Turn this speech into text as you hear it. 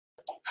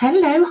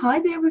Hello, hi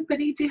there,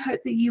 everybody. Do hope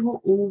that you are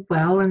all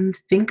well, and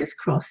fingers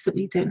crossed that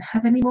we don't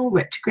have any more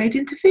retrograde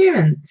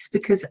interference.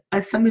 Because,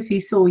 as some of you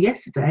saw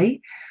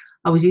yesterday,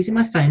 I was using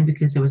my phone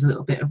because there was a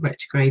little bit of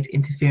retrograde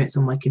interference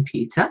on my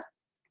computer,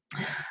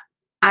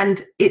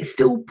 and it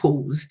still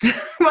paused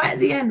right at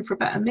the end for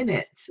about a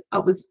minute. I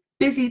was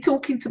busy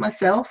talking to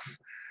myself.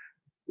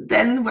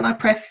 Then, when I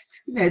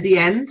pressed, the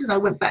end, and I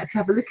went back to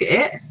have a look at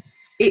it,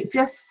 it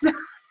just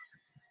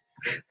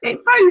it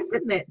froze,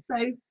 didn't it?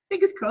 So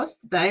fingers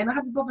crossed today, and I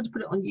haven't bothered to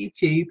put it on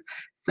YouTube.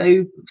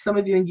 So some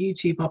of you on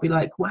YouTube, I'll be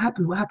like, what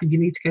happened? What happened? You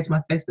need to go to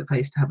my Facebook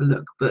page to have a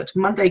look. But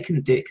Monday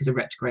couldn't do it because of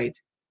retrograde,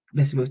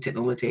 messing with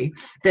technology.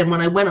 Then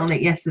when I went on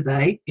it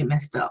yesterday, it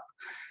messed up.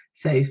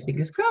 So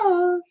fingers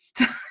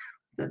crossed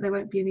that there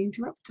won't be any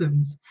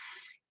interruptions.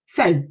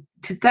 So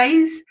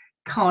today's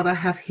card I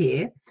have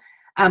here.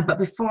 But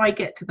before I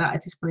get to that, I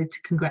just wanted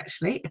to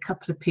congratulate a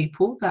couple of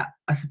people that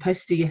I was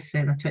supposed to do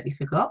yesterday and I totally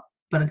forgot.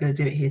 But I'm going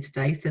to do it here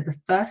today. So the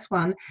first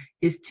one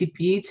is to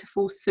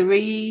beautiful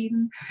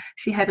Serene.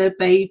 She had her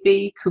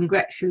baby.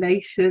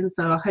 Congratulations.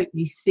 So I hope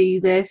you see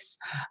this.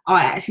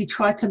 I actually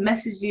tried to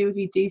message you if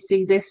you do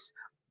see this,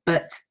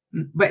 but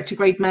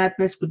Retrograde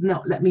Madness would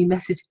not let me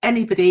message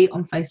anybody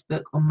on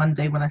Facebook on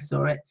Monday when I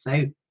saw it.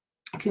 So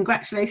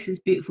congratulations,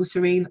 beautiful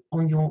Serene,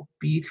 on your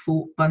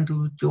beautiful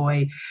bundle of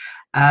joy.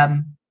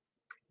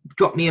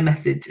 Drop me a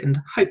message and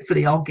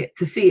hopefully I'll get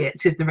to see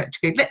it if the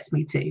retrograde lets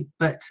me to,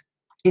 but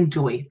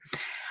enjoy.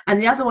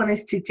 And the other one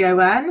is to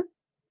Joanne,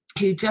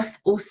 who just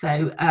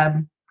also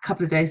a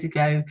couple of days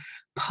ago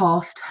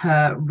passed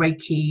her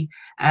Reiki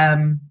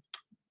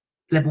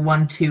level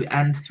 1, 2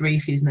 and 3.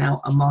 She's now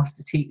a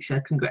master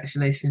teacher.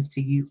 Congratulations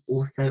to you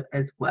also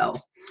as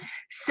well.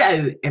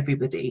 So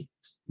everybody,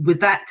 with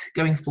that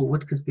going forward,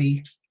 because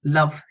we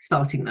love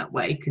starting that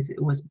way because it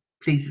always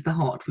pleases the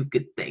heart with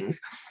good things,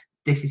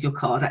 this is your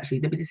card. Actually,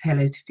 let me just say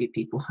hello to a few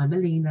people. Hi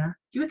Melina,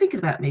 you were thinking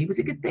about me, was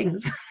it good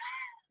things?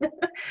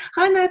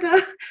 Hi Nada,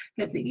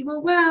 hope that you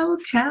are well.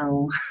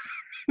 Ciao.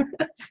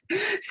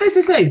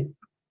 So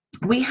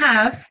we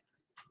have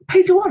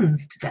page of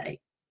wands today.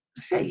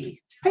 I'll show you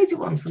page of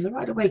wands from the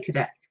Rider-Waite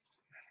Cadet,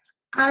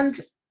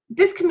 and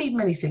this can mean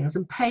many things,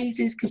 and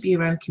pages could be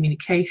around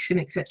communication,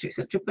 etc.,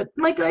 but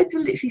my guides are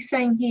literally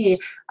saying here,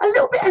 a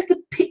little bit as the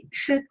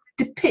picture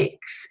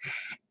depicts,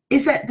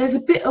 is that there's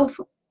a bit of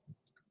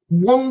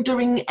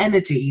wandering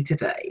energy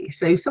today.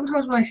 So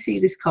sometimes when I see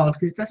this card,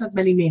 because it does have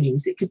many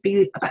meanings, it could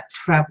be about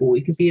travel,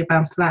 it could be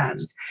about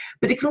plans,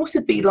 but it can also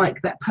be like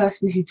that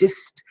person who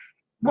just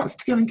wants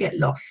to go and get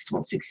lost,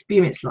 wants to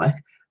experience life.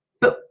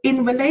 But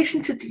in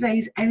relation to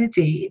today's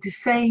energy, it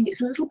is saying it's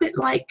a little bit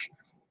like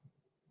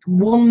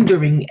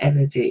wandering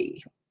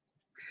energy.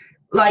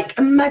 Like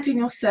imagine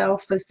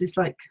yourself as this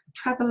like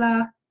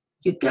traveler,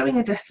 you're going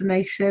a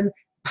destination,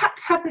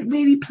 perhaps haven't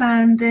really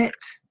planned it,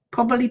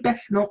 probably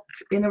best not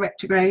in a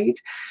retrograde,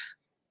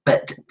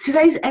 but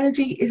today's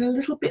energy is a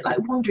little bit like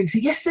wandering. So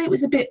yesterday it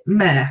was a bit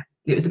meh,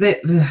 it was a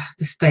bit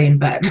to stay in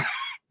bed.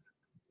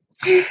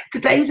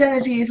 Today's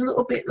energy is a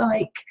little bit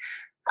like,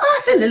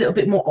 I feel a little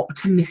bit more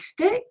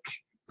optimistic,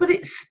 but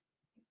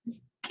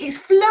it's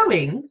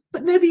flowing,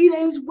 but nobody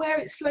knows where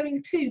it's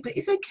flowing to, but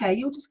it's okay,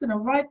 you're just going to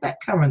ride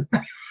that current.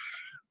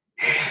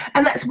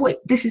 And that's what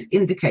this is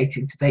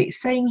indicating today.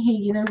 It's saying here,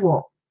 you know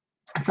what,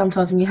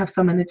 sometimes when you have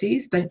some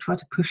energies, don't try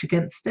to push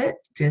against it,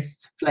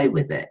 just flow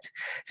with it.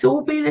 So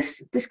albeit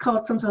this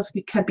card sometimes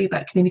can be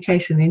about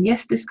communication, and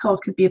yes, this card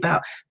could be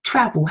about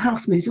travel,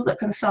 house moves, all that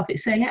kind of stuff.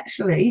 It's saying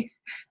actually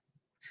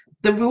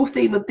the real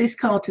theme of this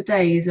card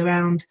today is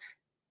around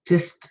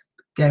just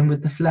going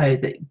with the flow,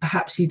 that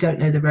perhaps you don't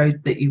know the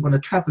road that you want to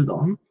travel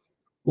on,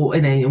 or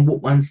and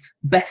what one's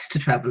best to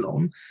travel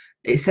on.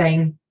 It's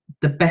saying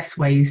the best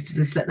way is to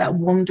just let that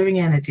wandering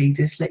energy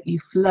just let you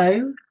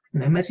flow.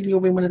 Imagine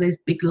you're in one of those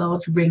big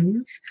large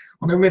rings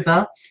on a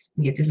river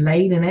and you're just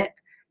laying in it.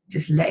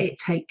 Just let it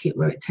take it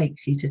where it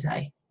takes you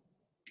today.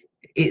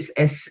 It's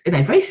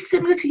very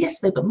similar to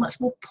yesterday, but much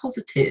more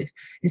positive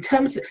in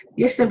terms of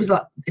yesterday was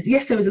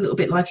a little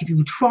bit like if you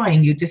were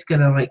trying, you're just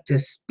gonna like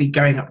just be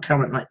going up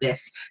current like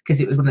this because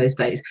it was one of those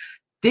days.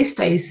 This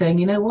day is saying,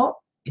 you know what,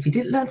 if you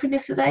didn't learn from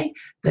yesterday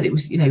that it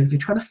was, if you're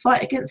trying to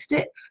fight against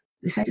it,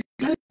 they say just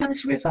go down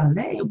this river,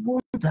 let it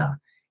wander.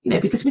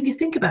 Because when you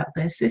think about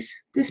this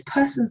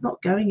person's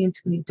not going into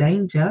any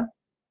danger.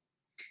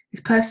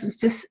 This person's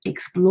just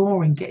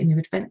exploring, getting new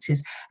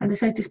adventures. And they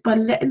say just by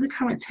letting the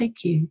current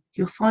take you,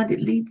 you'll find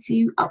it leads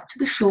you up to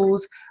the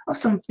shores of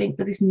something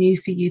that is new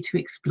for you to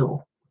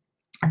explore.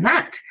 And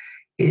that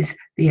is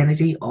the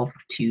energy of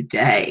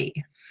today.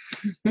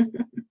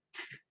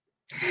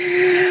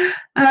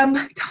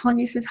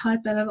 Tanya says, hi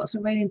Bella, lots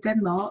of rain in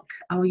Denmark.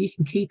 Oh, you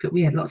can keep it.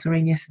 We had lots of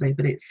rain yesterday,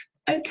 but it's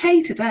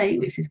okay today,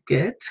 which is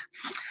good.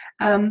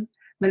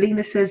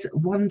 Melina says,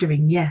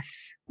 wondering, yes.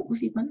 What was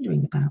he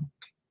wondering about?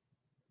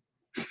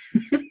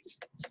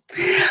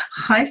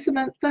 Hi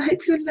Samantha,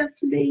 hope you're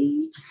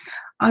lovely.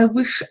 I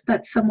wish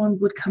that someone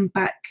would come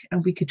back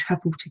and we could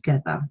travel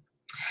together.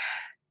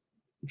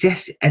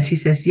 Jess, and she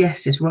says,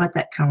 yes, just ride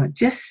that current,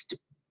 just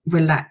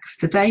relax.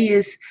 Today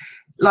is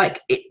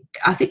like it,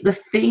 I think the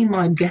theme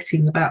I'm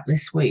getting about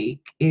this week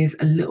is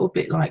a little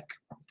bit like,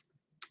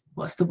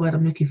 what's the word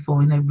I'm looking for?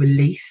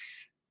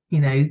 Release,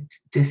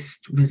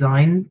 just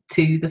resign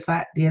to the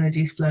fact the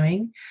energy is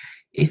flowing.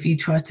 If you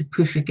try to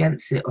push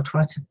against it or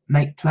try to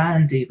make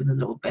plans even a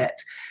little bit,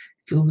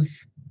 it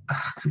feels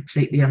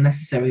completely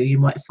unnecessary. You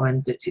might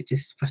find that it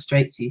just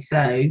frustrates you.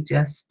 So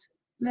just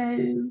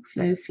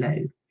flow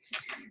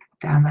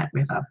down that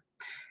river.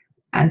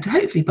 And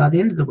hopefully by the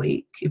end of the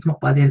week, if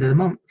not by the end of the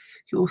month,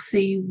 you'll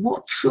see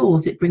what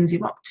shores it brings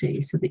you up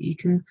to so that you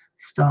can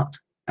start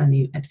a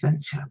new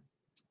adventure.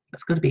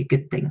 That's got to be a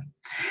good thing.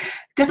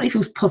 Definitely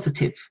feels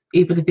positive,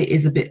 even if it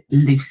is a bit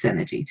loose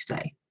energy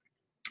today.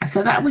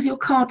 So that was your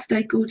card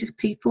today, gorgeous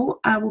people.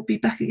 I will be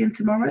back again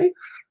tomorrow.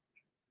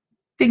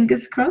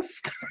 Fingers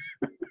crossed.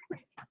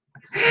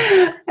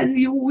 And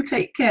you all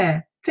take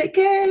care. Take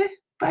care.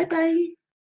 Bye bye.